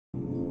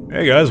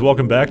Hey guys,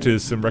 welcome back to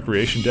some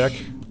recreation deck.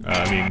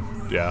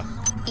 Yeah.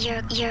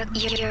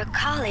 Your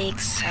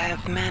colleagues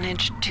have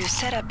managed to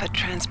set up a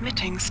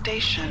transmitting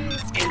station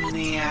in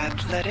the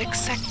athletic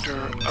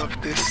sector of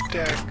this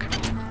deck.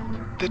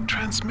 The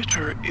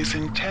transmitter is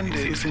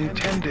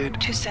intended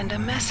to send a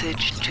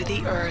message to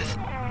the Earth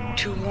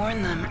to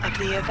warn them of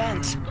the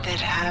events that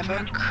have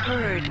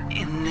occurred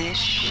in this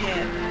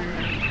ship.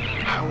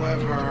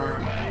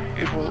 However,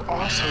 it will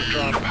also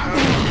draw power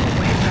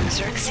away from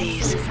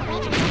Xerxes.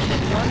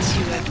 Once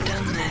you have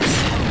done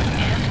this,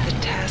 and the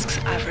tasks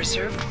I've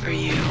reserved for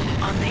you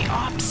on the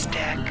ops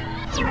deck,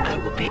 I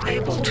will be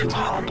able to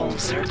hobble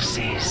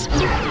Xerxes.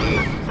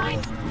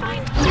 Find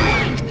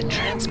the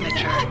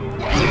transmitter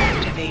and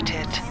activate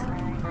it.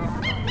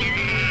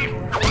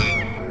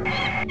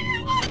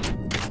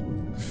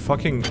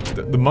 Fucking,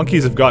 the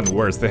monkeys have gotten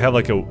worse. They have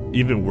like a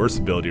even worse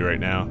ability right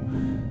now.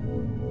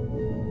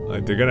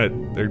 Like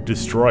they're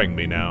destroying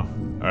me now.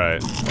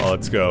 Alright, well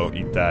let's go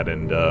eat that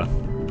and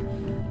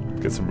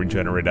get some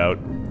regenerate out.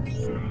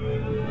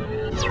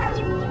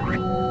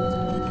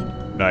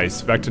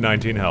 Nice, back to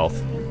 19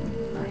 health.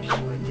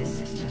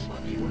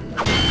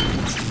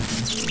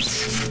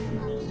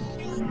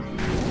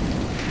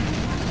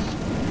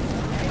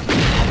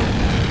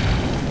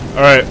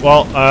 Alright,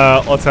 well,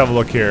 let's have a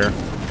look here.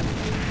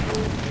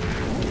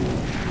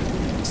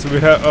 So we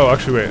have, oh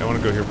actually wait, I want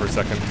to go here for a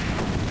second.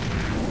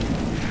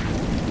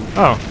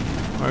 Oh,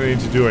 I don't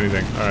need to do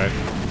anything, alright.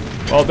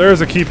 Well,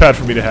 there's a keypad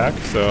for me to hack,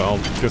 so I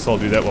guess I'll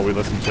do that while we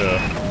listen to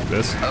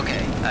this.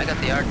 Okay, I got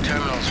the ARC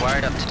terminals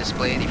wired up to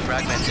display the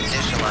fragmented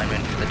dish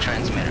alignment for the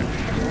transmitter.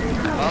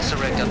 I've also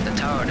rigged up the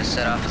tower to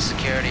set off a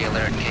security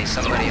alert in case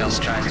somebody else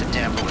tries to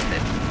tamper with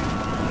it.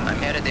 I'm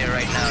headed there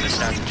right now to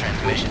start the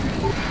transmission.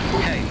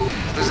 Hey,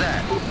 who's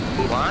that?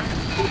 Juan?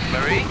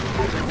 Marie?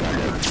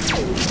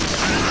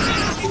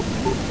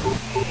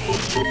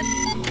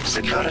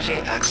 Security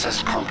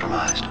access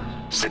compromised.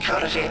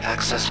 Security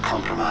access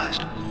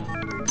compromised.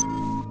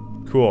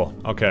 Cool.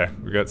 Okay,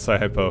 we got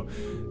Sci-Hypo.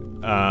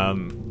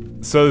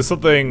 So there's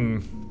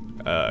something,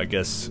 I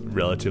guess,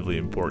 relatively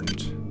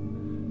important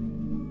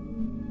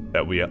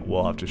that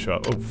we'll have to show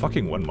up. Oh,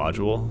 fucking one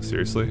module?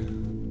 Seriously?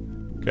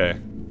 Okay.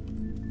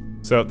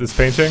 So, this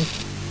painting?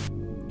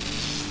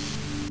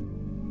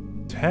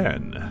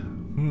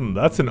 10.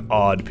 That's an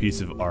odd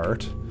piece of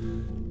art.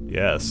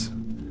 Yes.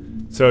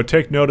 So,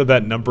 take note of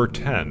that number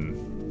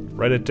 10.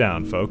 Write it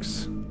down,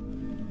 folks.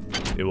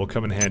 It will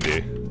come in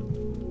handy.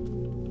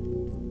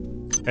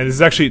 And this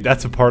is actually,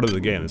 that's a part of the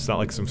game. It's not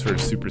like some sort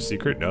of super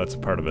secret. No, it's a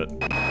part of it.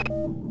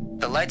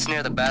 The lights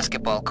near the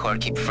basketball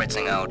court keep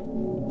fritzing out.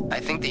 I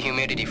think the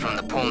humidity from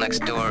the pool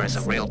next door is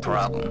a real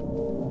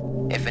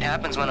problem. If it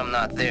happens when I'm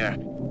not there,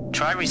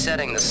 try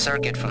resetting the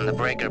circuit from the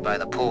breaker by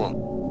the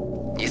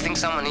pool. You think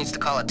someone needs to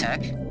call a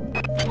tech? A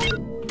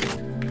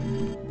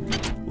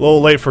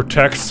little late for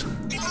techs.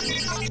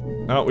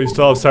 Oh, we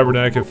still have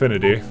cybernetic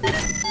affinity.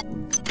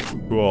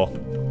 Cool.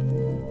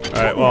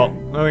 Alright, well,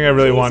 nothing I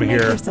really want to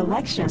hear.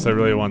 Unless I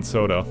really want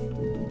soda.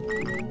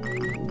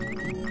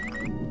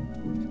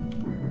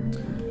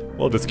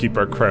 We'll just keep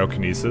our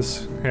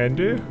cryokinesis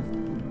handy.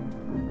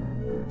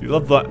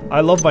 I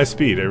love my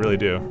speed, I really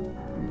do.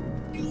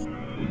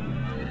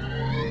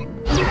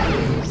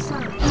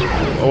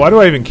 Oh, why do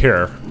I even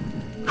care?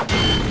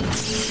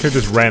 Could've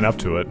just ran up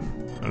to it.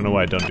 I don't know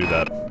why I don't do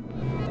that.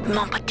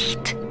 Mon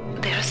petit,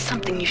 there is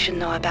something you should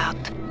know about.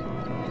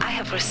 I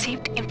have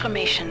received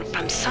information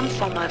from some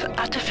form of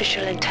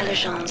artificial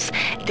intelligence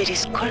that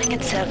is calling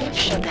itself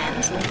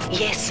Shodan.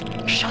 Yes,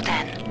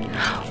 Shodan.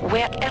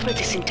 Wherever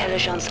this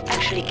intelligence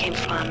actually came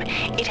from,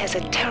 it has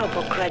a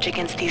terrible grudge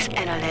against these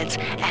annelids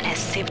and has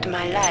saved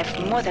my life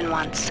more than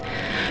once.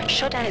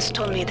 Shodan has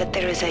told me that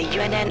there is a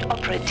UNN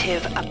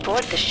operative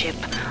aboard the ship,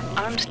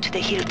 armed to the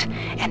hilt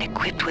and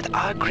equipped with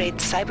R-grade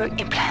cyber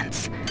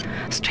implants.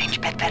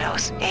 Strange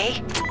bedfellows,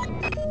 eh?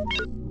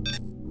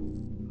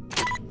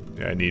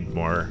 Yeah, I need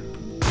more.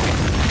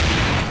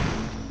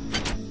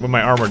 When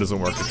my armor doesn't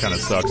work, it kind of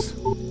sucks.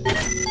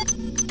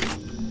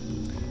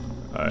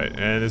 Alright,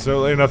 and there's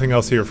really nothing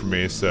else here for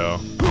me, so...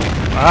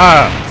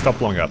 Ah! Stop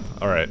blowing up.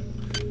 Alright.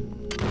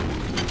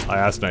 I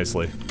asked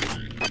nicely.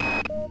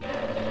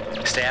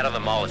 Stay out of the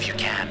mall if you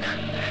can.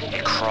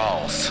 It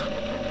crawls.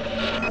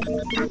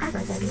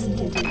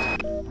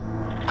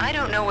 I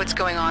don't know what's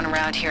going on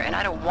around here, and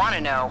I don't want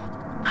to know.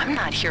 I'm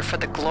not here for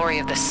the glory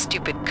of the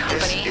stupid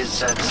company.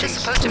 This is I'm just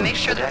supposed to make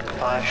sure the that... Deck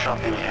 5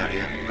 shopping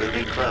area will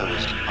be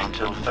closed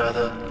until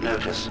further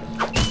notice.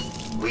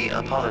 We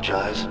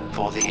apologize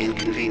for the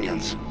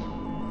inconvenience.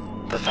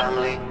 The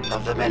family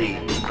of the many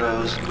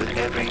grows with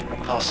every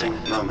passing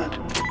moment.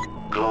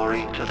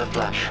 Glory to the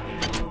flesh.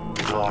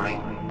 Glory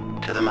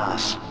to the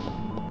mass.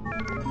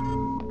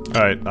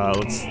 Alright,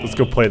 let's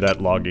go play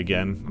that log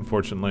again.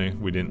 Unfortunately,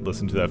 we didn't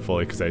listen to that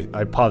fully because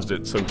I paused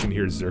it so we can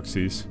hear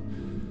Xerxes.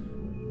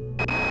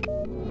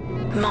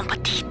 Mon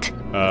petit.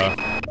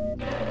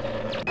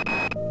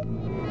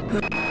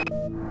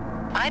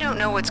 I don't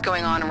know what's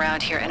going on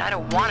around here, and I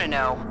don't want to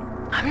know.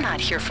 I'm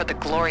not here for the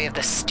glory of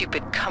the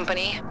stupid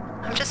company.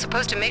 I'm just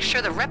supposed to make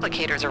sure the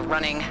replicators are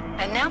running.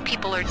 And now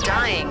people are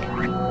dying.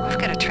 I've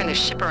got to turn this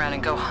ship around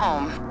and go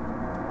home.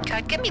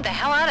 God, get me the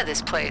hell out of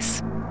this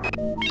place.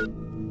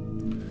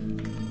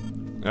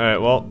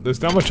 Alright, well,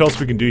 there's not much else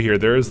we can do here.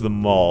 There is the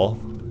mall.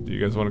 Do you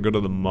guys want to go to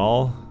the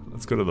mall?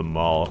 Let's go to the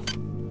mall.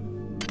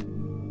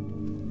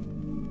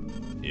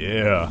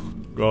 Yeah,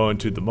 going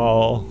to the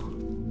mall.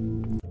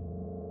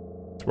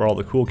 That's where all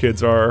the cool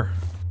kids are.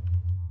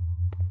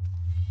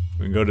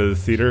 We can go to the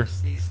theater.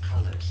 These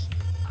colors.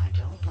 I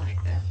don't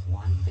like them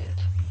one bit.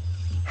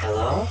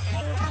 Hello?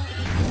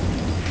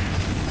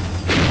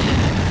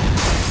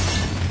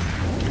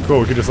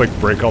 Cool, we could just like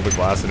break all the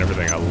glass and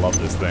everything. I love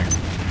this thing.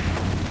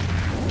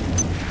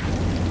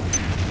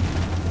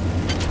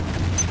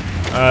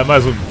 I might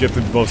as well get the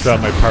most out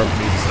of my power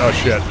needs. Oh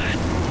shit.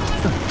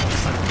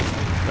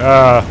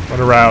 Run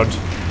around.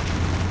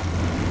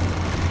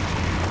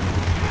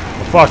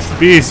 Oh fuck, it's the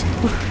bees.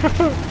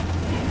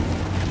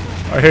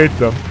 I hate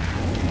them.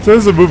 So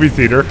this is a movie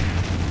theater.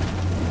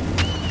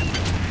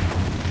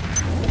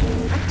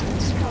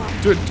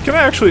 Dude, can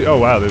I actually... Oh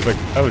wow, there's like...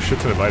 Oh, a shit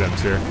ton of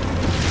items here.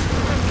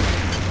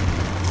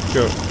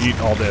 Go eat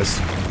all this.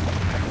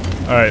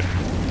 Alright.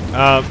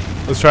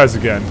 Let's try this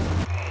again.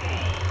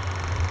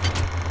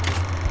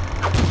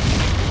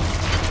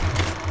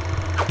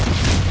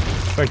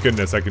 Thank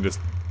goodness I can just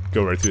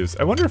go right through this.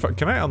 I wonder if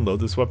can I unload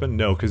this weapon?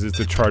 No, because it's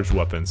a charged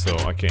weapon, so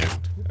I can't.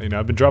 You know,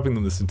 I've been dropping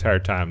them this entire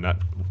time, not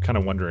kind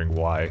of wondering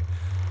why. I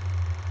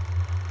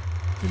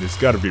mean, there's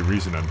got to be a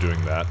reason I'm doing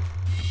that.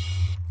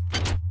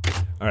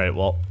 Alright,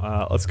 well,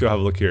 let's go have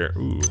a look here.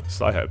 Ooh,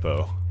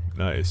 Sci-Hypo.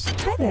 Nice.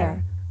 Hi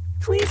there.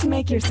 Please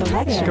make your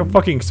selection. Look how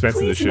fucking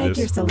expensive this shit Please is. make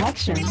your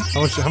selection.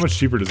 How much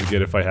cheaper does it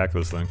get if I hack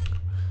this thing?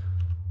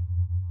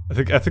 I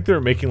think they're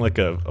making like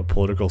a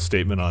political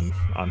statement on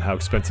how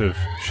expensive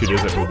shit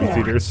is at movie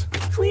theaters.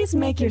 Please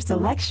make your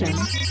selection.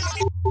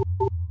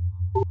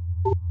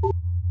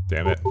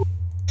 Damn it.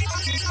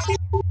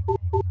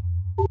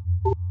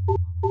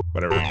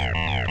 Whatever.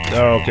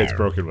 Oh, okay, it's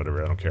broken,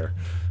 whatever, I don't care.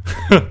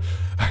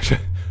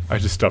 I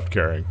just stopped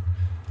caring.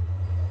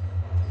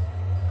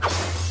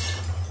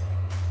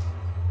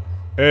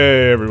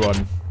 Hey,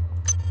 everyone.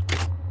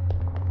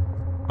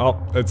 Oh,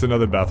 it's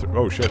another bathroom.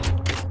 Oh, shit.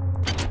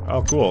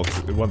 Oh, cool.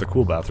 It's one of the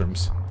cool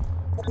bathrooms.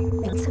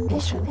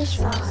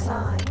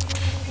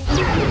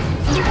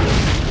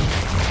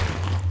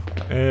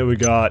 And we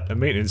got a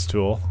maintenance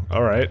tool.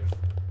 Alright.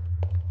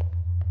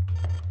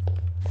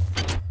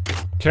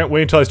 Can't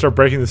wait until I start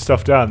breaking this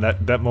stuff down.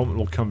 That moment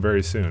will come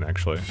very soon,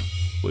 actually.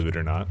 Believe it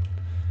or not.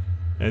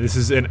 And this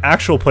is an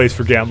actual place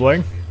for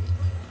gambling.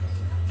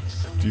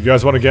 Do you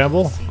guys want to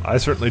gamble? I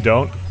certainly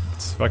don't.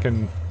 It's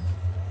fucking...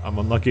 I'm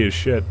unlucky as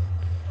shit.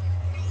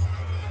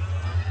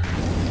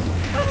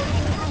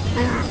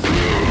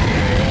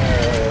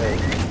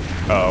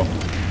 Uh-oh.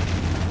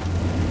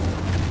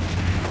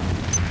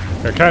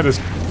 I kind of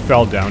just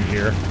fell down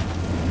here.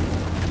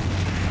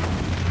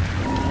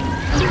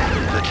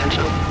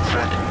 Potential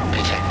threat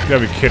detected. You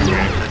gotta be kidding me.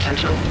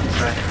 Potential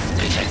threat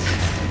detected.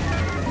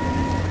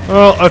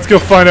 Well, let's go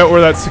find out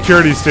where that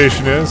security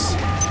station is.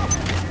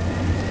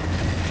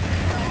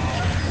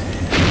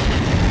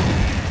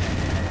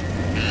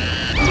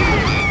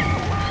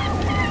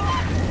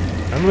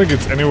 I don't think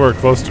it's anywhere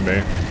close to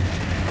me.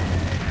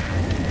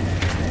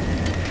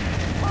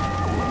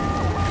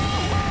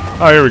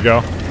 Oh, here we go.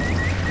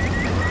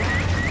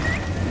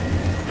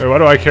 Wait, why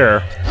do I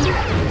care?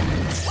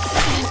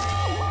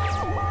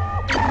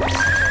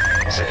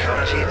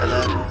 Security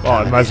alert. Well,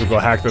 I might as well go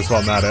hack this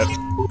while I'm at it.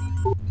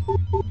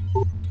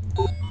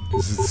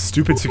 This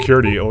stupid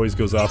security always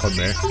goes off on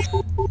me.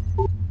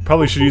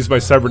 Probably should use my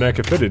cybernetic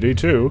affinity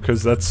too,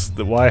 because that's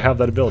why I have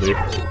that ability.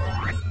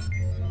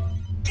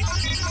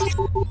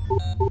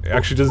 It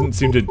actually doesn't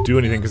seem to do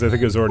anything because I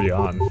think it was already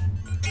on.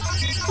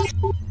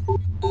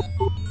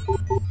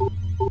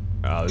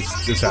 Oh,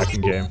 this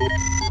hacking game.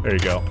 There you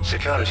go.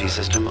 Security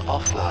system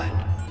offline.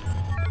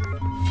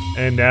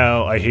 And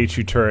now, I hate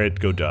you, turret.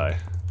 Go die.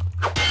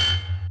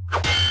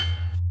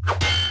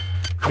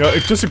 You know,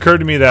 it just occurred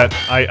to me that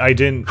I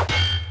didn't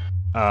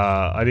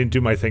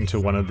do my thing to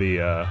one of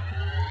the. I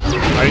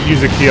didn't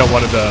use a key on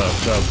one of the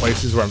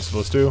places where I'm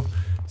supposed to,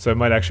 so I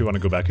might actually want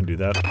to go back and do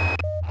that.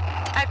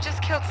 I've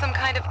just killed some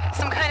kind of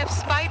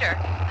spider.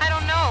 I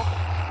don't know,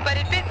 but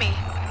it bit me,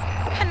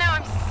 and now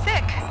I'm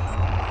sick.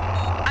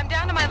 I'm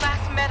down to my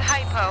last med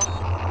hypo.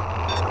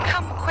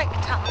 Come quick,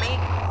 Tommy.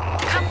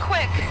 Come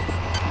quick.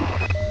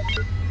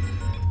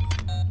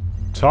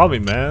 Tommy,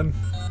 man,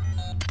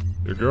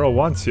 your girl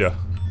wants you.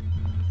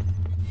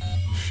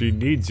 She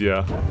needs you.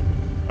 All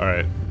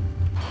right.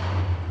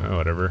 Oh,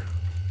 whatever.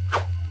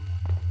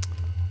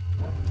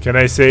 Can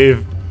I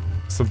save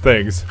some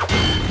things?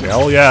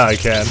 Hell yeah, I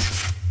can.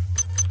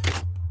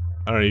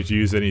 I don't need to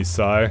use any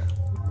psi.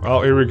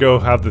 Oh, here we go.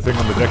 Have the thing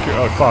on the deck here.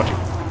 Oh, fuck.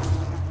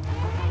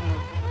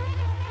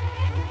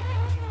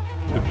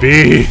 The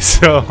bees!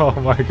 Oh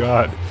my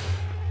god.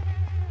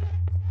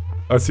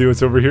 Let's see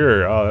what's over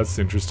here. Oh, that's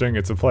interesting.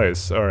 It's a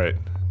place. Alright.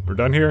 We're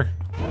done here?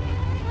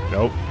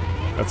 Nope.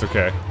 That's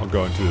okay. I'll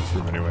go into this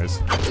room anyways.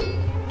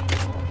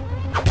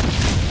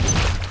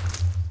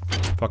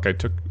 Fuck, I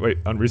took... Wait,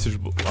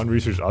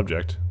 unresearched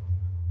object.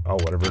 Oh,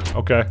 whatever.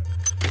 Okay.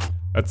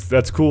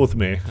 That's cool with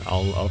me.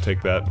 I'll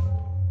take that.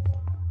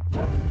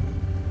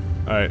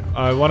 Alright,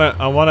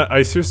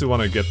 I seriously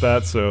wanna get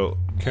that, so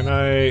can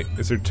I...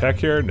 Is there tech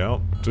here?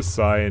 No, just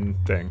psi and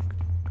thing.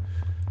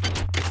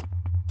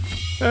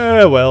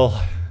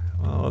 Well,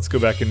 let's go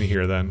back into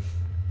here then.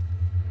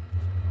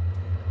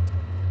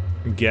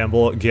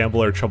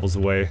 Gamble our troubles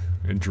away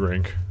and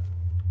drink.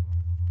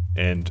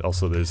 And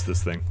also there's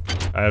this thing.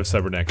 I have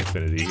cybernetic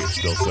affinity here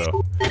still,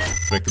 so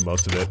let's make the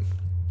most of it.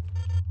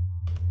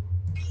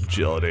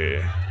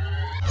 Agility.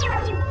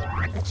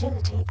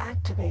 Agility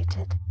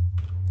activated.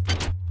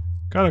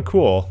 Kinda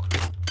cool.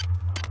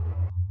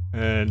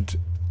 And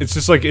it's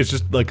just like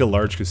a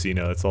large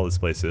casino, that's all this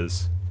place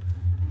is.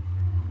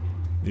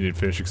 You need to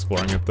finish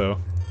exploring it though.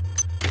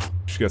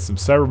 She got some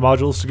cyber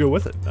modules to go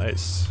with it.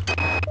 Nice.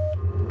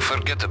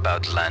 Forget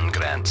about land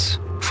grants.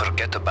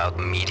 Forget about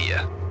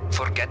media.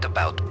 Forget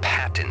about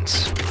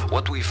patents.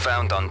 What we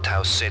found on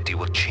Tau Ceti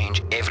will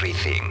change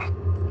everything.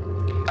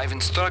 I've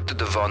instructed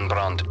the Von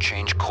Braun to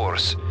change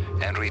course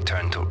and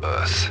return to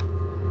Earth.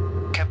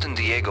 Captain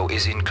Diego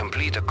is in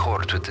complete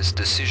accord with this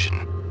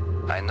decision.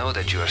 I know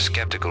that you are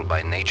skeptical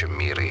by nature,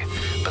 Miri,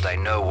 but I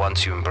know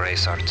once you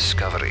embrace our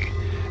discovery,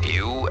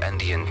 you and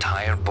the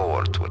entire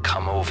board will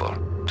come over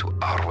to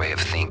our way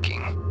of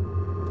thinking.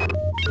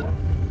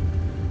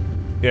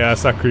 Yeah,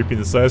 it's not creepy in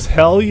the size.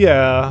 Hell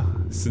yeah!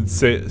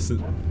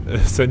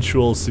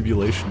 Sensual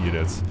simulation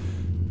units.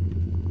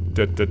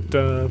 Da da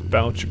da.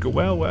 Bow chicka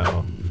wow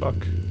wow.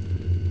 Fuck.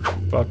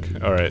 Fuck.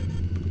 Alright.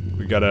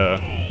 We gotta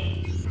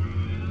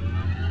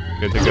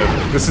take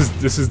a... This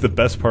is the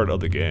best part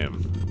of the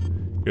game.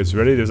 You guys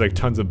ready? There's like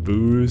tons of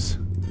booze.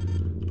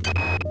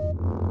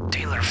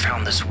 Taylor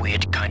found this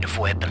weird kind of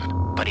weapon,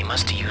 but he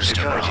must have used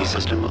it wrong.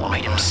 System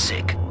Made him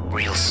sick.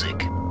 Real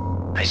sick.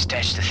 I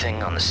stashed the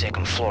thing on the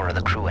second floor of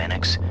the crew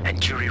annex and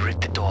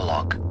jury-rigged the door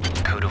lock.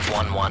 Code of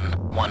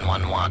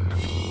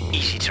 11111.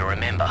 Easy to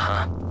remember,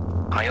 huh?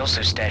 I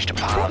also stashed a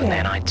pile of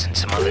nanites and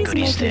some other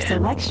goodies there.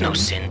 No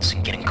sense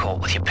in getting caught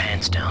with your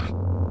pants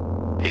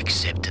down.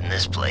 Except in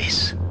this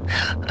place.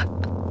 Hi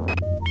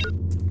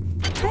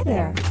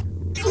there.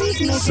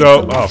 Please make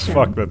So, your oh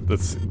selection. fuck,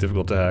 that's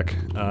difficult to hack.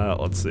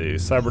 Let's see.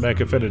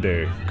 Cybernetic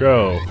affinity.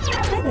 Go.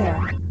 Hi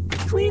there.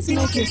 Please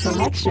make your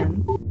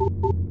selection.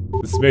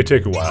 This may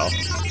take a while.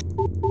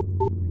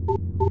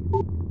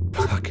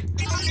 Fuck.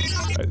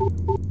 It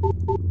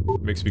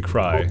makes me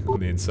cry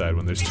on the inside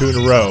when there's two in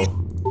a row.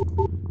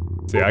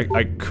 See,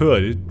 I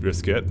could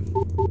risk it,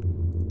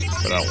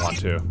 but I don't want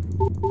to.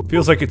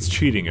 Feels like it's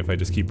cheating if I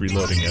just keep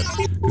reloading it.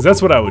 Because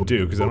that's what I would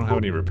do, because I don't have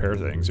any repair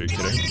things. Are you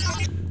kidding?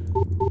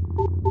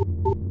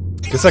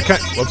 Guess I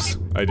can't... Whoops.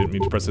 I didn't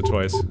mean to press it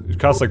twice. It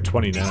costs like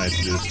 20 nanites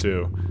to do this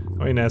too.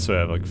 How many nanites do I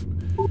have? Like...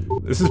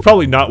 This is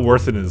probably not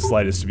worth it in the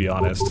slightest, to be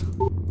honest.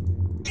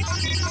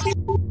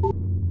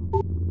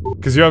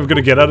 Because you know what I'm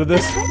gonna get out of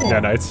this?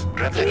 Nanites.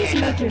 Please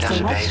make your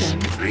selection.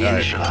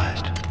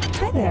 Reinitialized.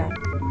 Hi there.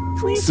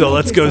 Please So make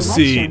let's your go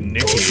see selection.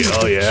 Nikki.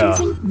 Oh yeah.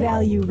 Choosing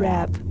value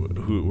rep.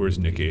 Where's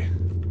Nikki?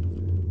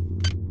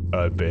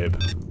 Babe.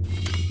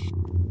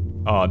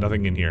 Oh,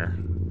 nothing in here.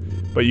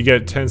 But you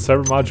get 10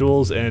 cyber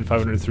modules and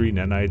 503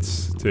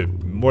 nanites to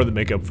more than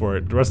make up for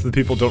it. The rest of the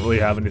people don't really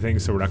have anything,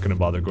 so we're not going to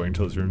bother going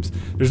to those rooms.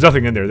 There's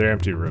nothing in there. They're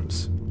empty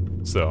rooms.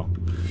 So.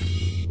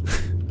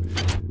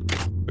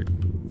 Like,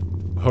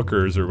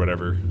 hookers or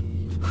whatever.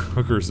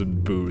 Hookers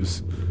and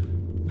booze.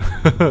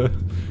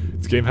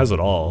 This game has it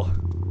all.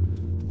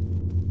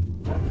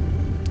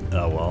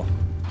 Oh well.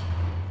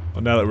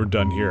 Well, now that we're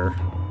done here.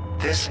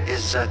 This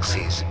is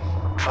Xerxes.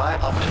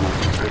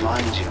 Tri-Optimal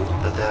reminds you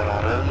that there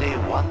are only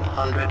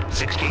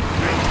 163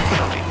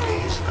 shopping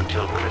days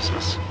until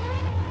Christmas.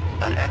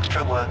 An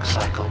extra work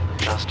cycle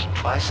just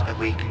twice a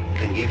week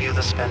can give you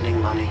the spending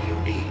money you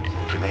need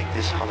to make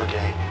this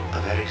holiday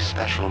a very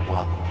special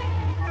one.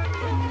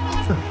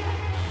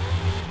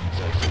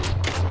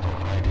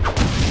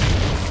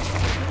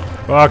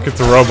 Fuck, it's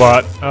a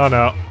robot. Oh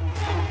no.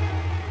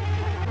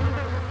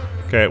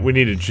 Okay, we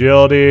need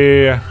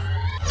agility.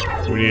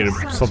 We need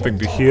something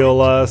to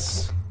heal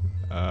us.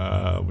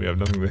 We have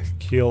nothing to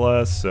heal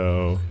us,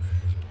 so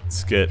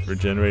let's get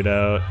regenerate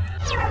out.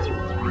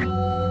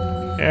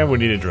 And we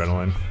need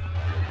adrenaline.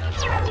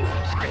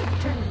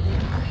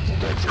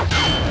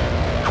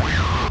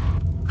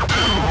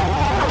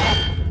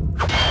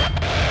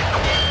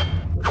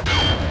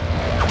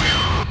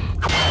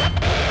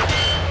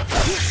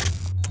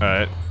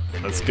 Alright,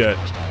 let's get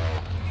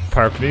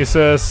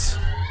pyrokinesis.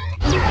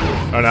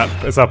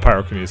 Oh, it's not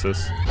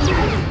pyrokinesis.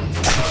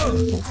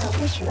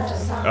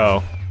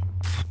 Oh.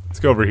 Let's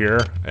go over here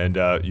and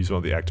use one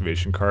of the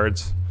activation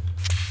cards.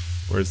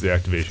 Where's the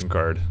activation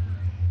card?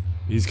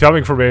 He's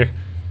coming for me.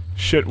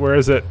 Shit, where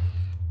is it?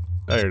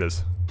 There it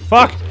is.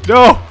 Fuck!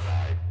 No!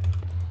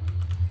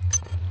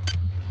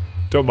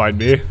 Don't mind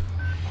me.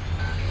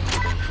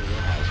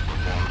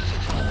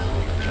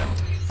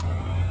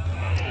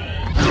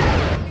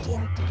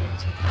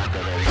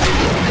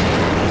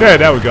 Okay,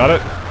 now we got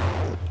it.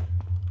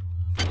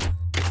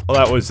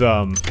 Well, that was,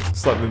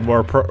 slightly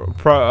more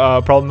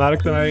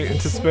problematic than I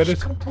anticipated.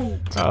 Complete.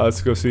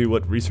 Let's go see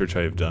what research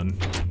I have done.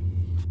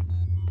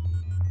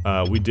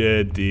 We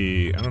did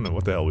the... I don't know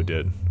what the hell we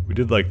did. We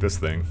did like this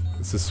thing.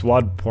 It's a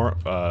swad porn...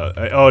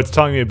 oh, it's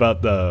telling me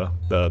about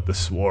the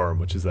swarm,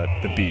 which is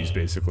the bees,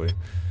 basically.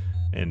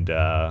 And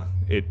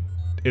it,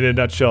 in a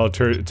nutshell,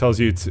 it tells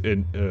you it's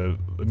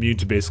immune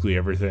to basically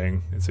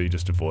everything, and so you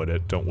just avoid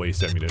it. Don't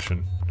waste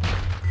ammunition.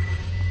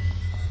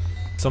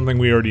 Something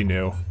we already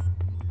knew.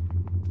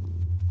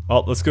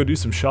 Well, let's go do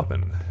some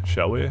shopping,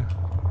 shall we?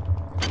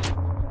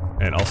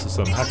 And also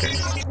some hacking.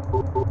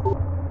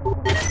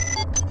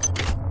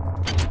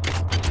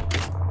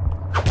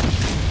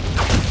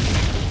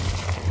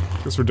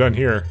 Guess we're done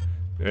here.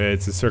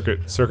 It's a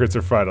circuit. Circuits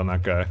are fried on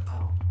that guy.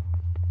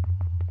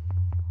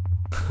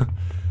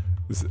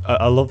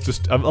 I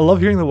love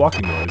hearing the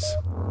walking noise.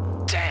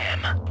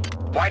 Damn.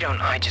 Why don't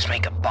I just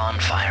make a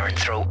bonfire and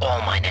throw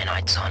all my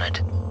nanites on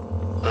it?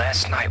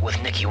 Last night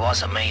with Nikki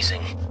was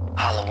amazing.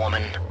 Hollow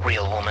woman,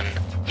 real woman,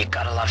 you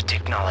gotta love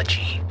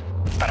technology.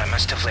 But I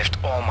must have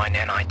left all my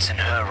nanites in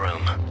her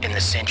room, in the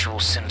central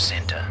sim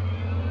center.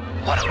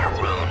 What a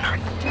maroon.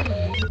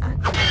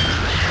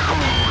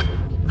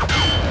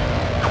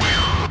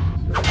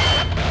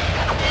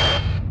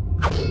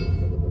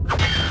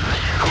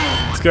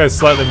 This guy's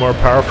slightly more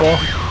powerful.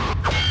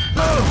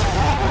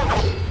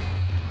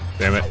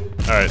 Damn it.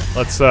 Alright,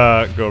 let's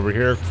go over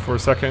here for a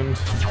second.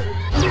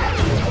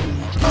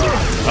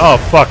 Oh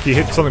fuck, he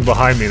hit something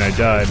behind me and I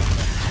died.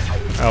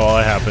 Oh well,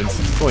 that happens.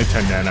 It's only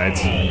 10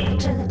 nanites.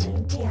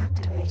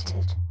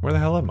 Where the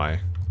hell am I?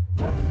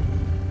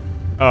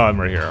 Oh, I'm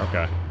right here,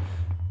 okay.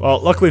 Well,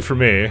 luckily for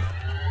me,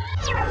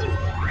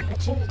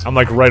 I'm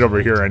like right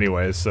over here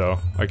anyways, so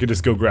I could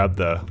just go grab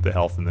the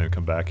health and then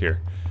come back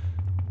here.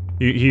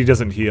 He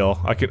doesn't heal.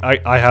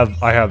 I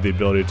have the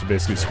ability to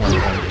basically swarm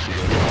him.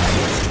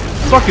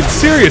 Fucking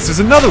serious, there's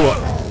another one!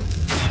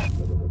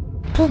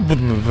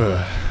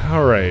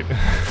 Alright.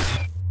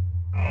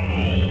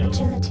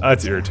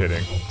 That's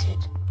irritating.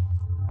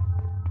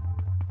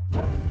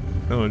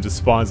 That one just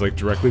spawns like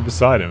directly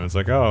beside him. It's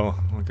like, oh,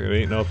 it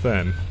ain't no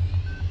thing.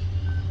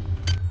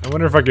 I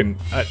wonder if I can...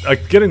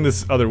 getting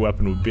this other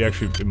weapon would be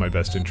actually in my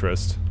best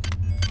interest.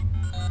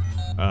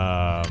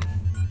 Yeah,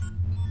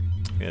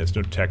 there's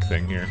no tech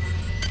thing here.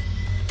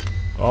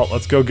 Well,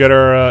 let's go get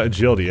our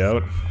agility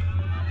out.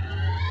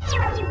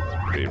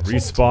 They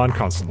respawn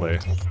constantly.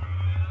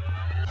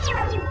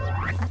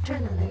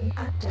 Adrenaline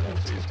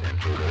activated.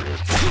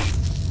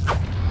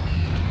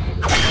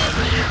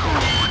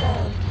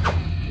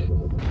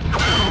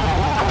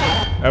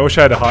 I wish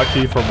I had a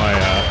hotkey for my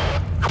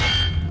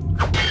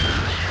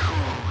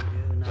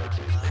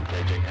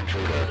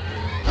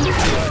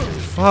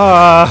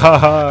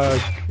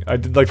Fuck! I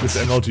did like this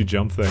MLG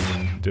jump thing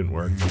and it didn't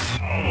work.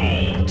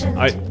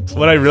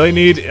 What I really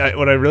need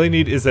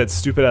is that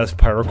stupid ass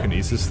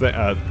pyrokinesis thing,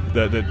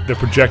 the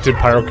projected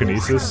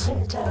pyrokinesis.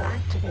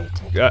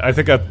 I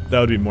think that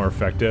would be more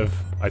effective.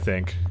 I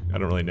think. I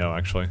don't really know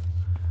actually.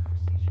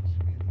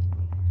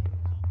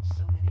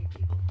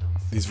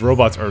 These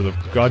robots are the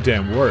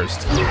goddamn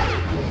worst.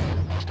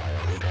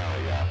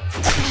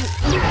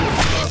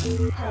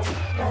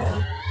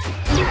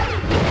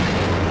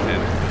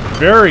 And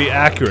very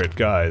accurate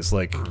guys,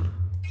 like...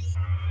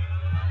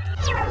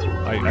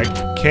 I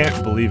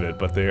can't believe it,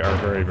 but they are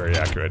very, very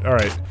accurate.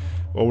 Alright,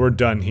 well we're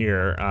done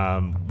here.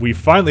 We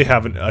finally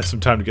have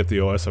some time to get the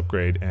OS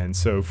upgrade, and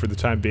so for the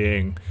time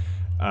being,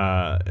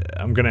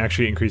 I'm gonna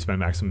actually increase my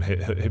maximum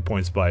hit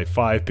points by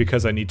 5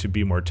 because I need to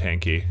be more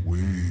tanky.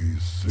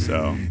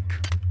 So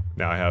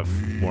now I have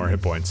more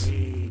hit points,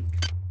 and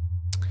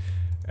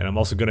I'm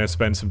also gonna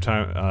spend some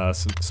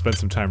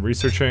time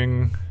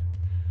researching.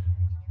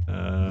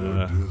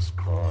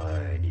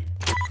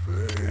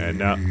 And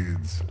now,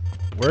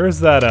 where is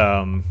that?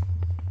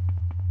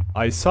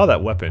 I saw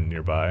that weapon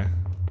nearby.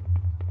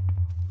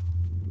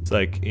 It's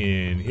like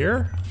in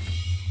here.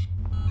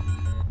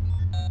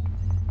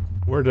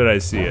 Where did I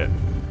see it?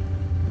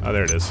 Oh,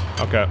 there it is.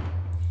 Okay.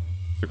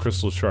 The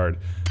crystal shard.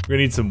 We're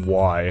gonna need some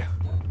Y.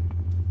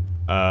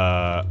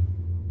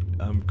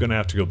 I'm gonna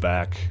have to go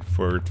back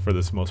for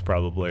this most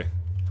probably.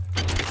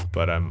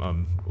 But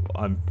I'm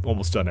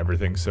almost done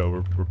everything,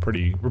 so we're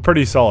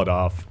pretty solid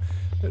off.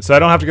 So I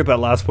don't have to get that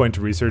last point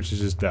to research. It's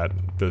just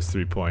those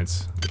 3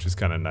 points, which is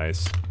kind of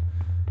nice.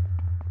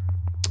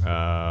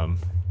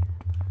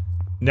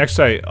 Next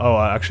actually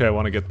I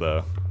want to get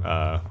the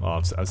well,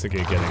 I was thinking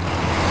of getting.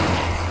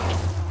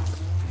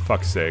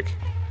 Fuck's sake.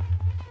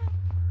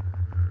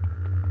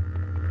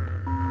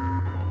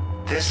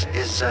 This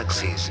is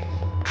Xerxes.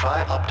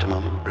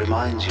 Tri-Optimum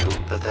reminds you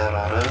that there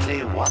are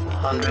only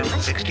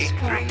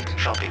 163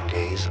 shopping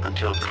days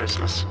until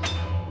Christmas.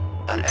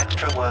 An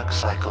extra work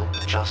cycle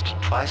just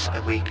twice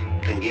a week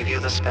can give you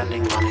the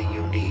spending money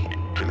you need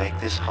to make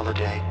this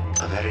holiday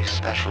a very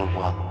special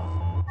one.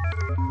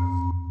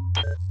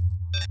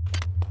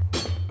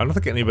 I don't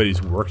think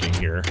anybody's working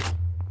here.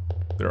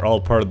 They're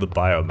all part of the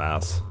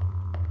biomass.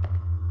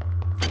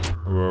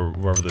 Or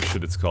whatever the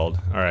shit it's called.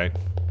 Alright.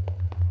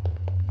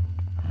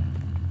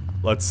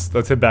 let's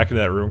head back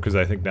into that room because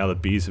I think now the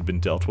bees have been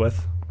dealt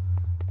with.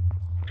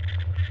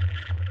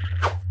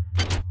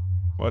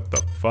 What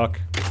the fuck?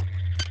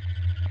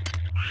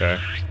 Okay.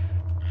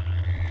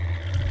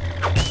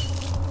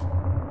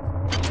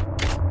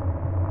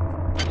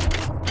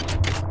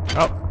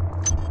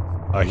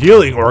 Oh. A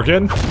healing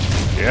organ?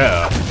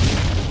 Yeah.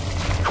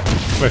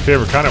 It's my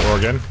favorite kind of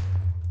organ.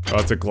 Oh,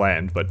 it's a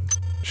gland, but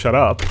shut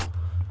up.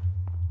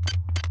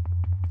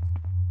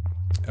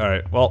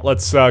 Alright, well,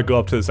 let's go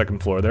up to the second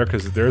floor there,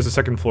 because there is a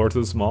second floor to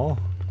this mall.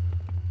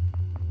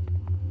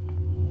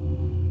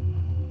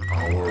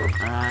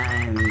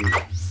 I'm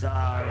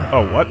sorry.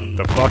 Oh, what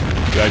the fuck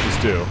did I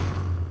just do?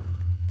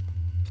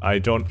 I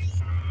don't...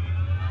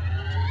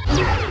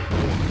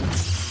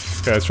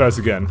 Okay, let's try this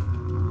again.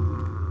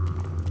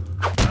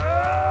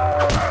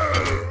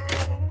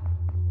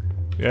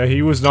 Yeah,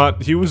 he was not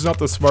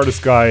the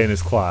smartest guy in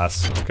his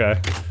class. Okay.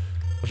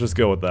 Let's just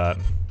go with that.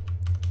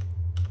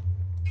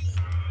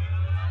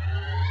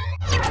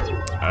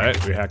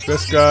 Alright, we hack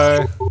this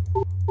guy.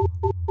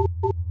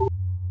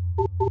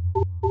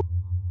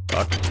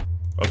 Fuck.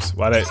 Oops,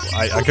 why'd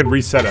I could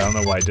reset it, I don't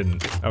know why I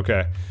didn't.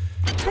 Okay.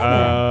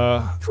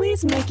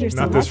 Please make your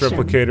not this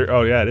replicator.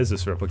 Oh yeah, it is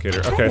this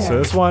replicator. Okay, so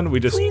this one we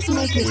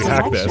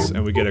hack this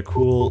and we get a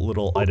cool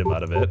little item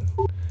out of it,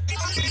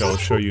 which I will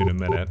show you in a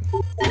minute.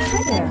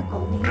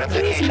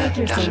 Replicator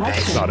database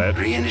That's not it.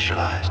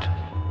 reinitialized.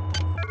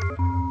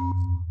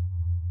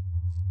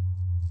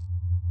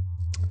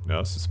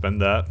 No,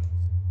 suspend that.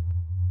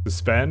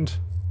 Suspend.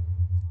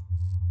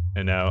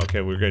 And now,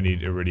 okay, we're gonna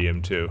need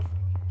iridium too.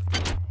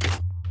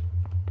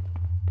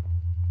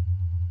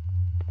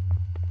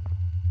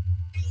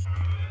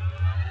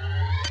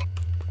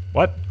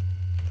 What?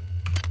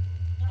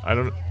 I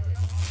don't...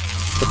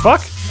 The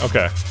fuck?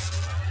 Okay.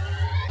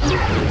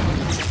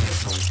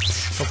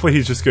 Hopefully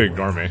he's just gonna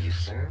ignore me.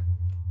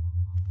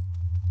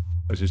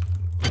 Let's just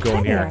go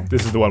in here.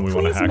 This is the one we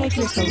want to hack. Make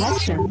your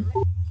selection.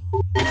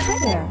 Hi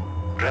there.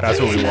 That's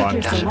what we want.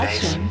 Your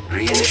selection.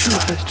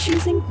 Reinitialized.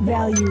 Choosing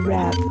value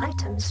wrap.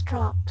 Items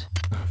dropped.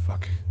 Oh,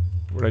 fuck.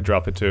 Where'd I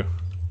drop it to?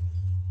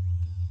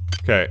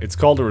 Okay, it's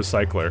called a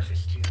recycler.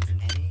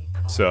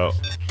 So,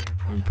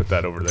 let me put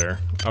that over there.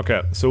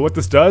 Okay, so what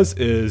this does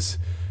is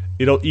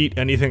it'll eat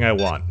anything I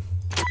want.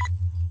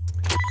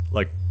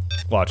 Like,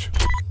 watch.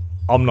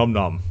 Om nom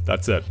nom.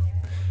 That's it.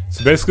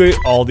 So basically,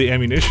 all the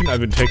ammunition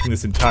I've been taking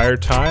this entire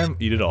time,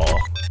 eat it all.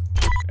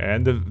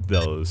 And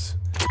those.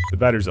 The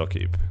batteries I'll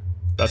keep.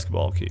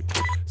 Basketball I'll keep.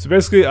 So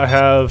basically, I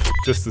have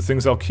just the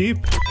things I'll keep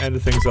and the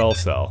things I'll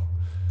sell.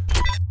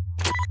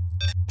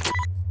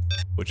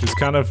 Which is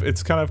kind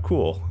of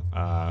cool.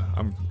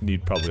 I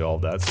need probably all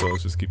of that, so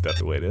let's just keep that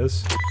the way it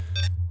is.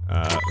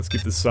 Let's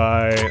keep the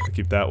psi,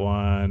 keep that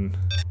one,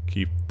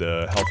 keep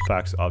the health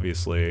packs,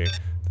 obviously,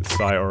 the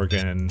psi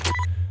organ.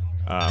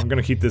 I'm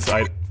gonna keep this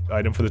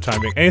item for the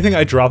time being. Anything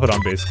I drop it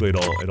on, basically,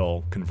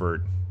 it'll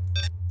convert.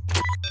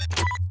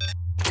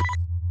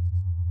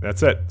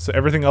 That's it. So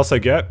everything else I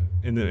get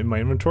in my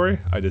inventory,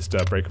 I just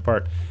break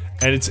apart,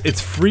 and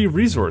it's free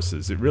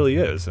resources. It really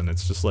is, and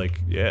it's just like,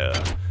 yeah.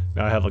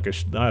 Now I have like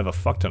now I have a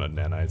fuck ton of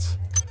nanites.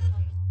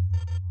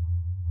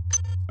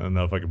 I don't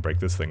know if I can break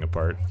this thing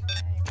apart.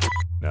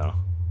 No.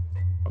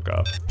 Fuck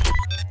off.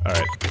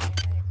 Alright.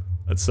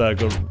 Let's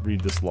go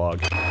read this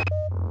log.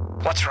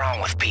 What's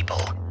wrong with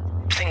people?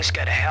 Things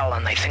go to hell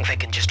and they think they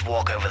can just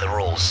walk over the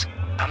rules.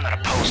 I'm not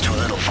opposed to a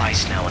little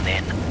vice now and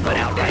then, but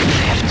outright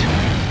theft.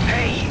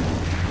 Hey!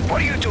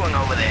 What are you doing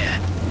over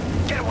there?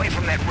 Get away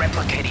from that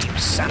replicator, you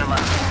son of a...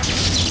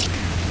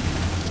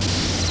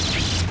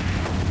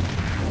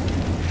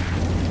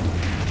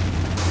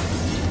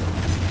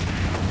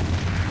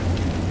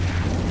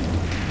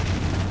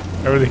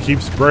 Everything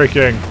keeps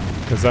breaking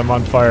because I'm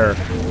on fire.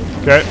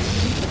 Okay.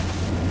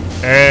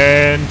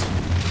 And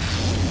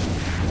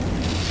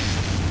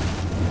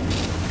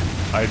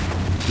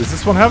does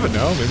this one have it?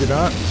 No, maybe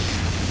not.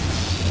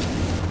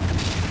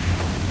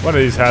 One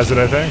of these has it,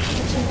 I think.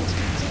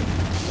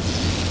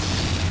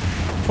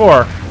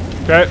 4.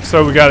 Okay,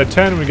 so we got a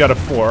 10, we got a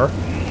 4.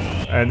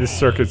 And these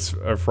circuits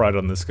are fried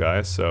on this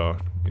guy, so,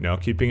 you know,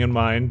 keeping in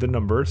mind the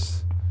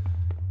numbers.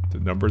 The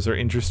numbers are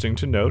interesting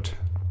to note.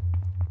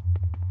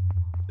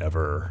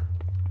 Never.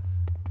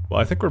 Well,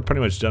 I think we're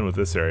pretty much done with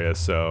this area,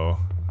 so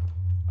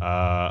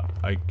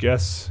I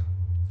guess.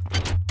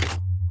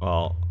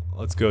 Well,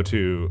 let's go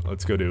to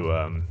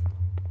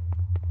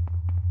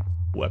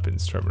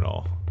weapons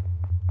terminal.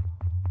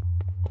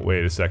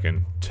 Wait a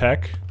second.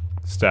 Tech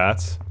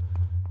stats.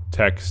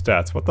 Tech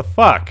stats. What the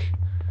fuck?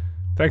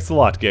 Thanks a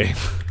lot, game.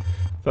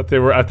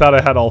 I thought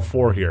I had all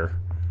 4 here.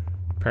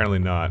 Apparently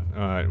not.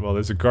 Alright, well,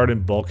 there's a garden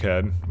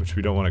bulkhead, which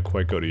we don't want to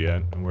quite go to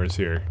yet. And where's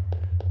here?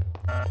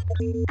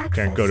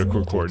 Can't go to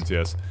crew quarters,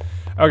 yes.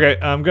 Okay,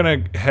 I'm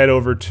gonna head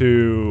over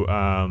to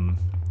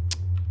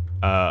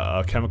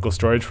chemical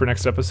storage for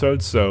next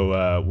episode,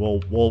 so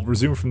we'll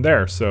resume from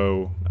there.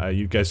 So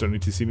you guys don't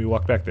need to see me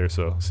walk back there.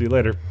 So see you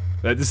later.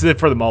 This is it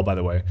for the mall, by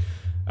the way.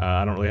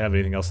 I don't really have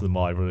anything else in the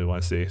mall I really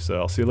want to see. So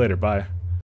I'll see you later. Bye.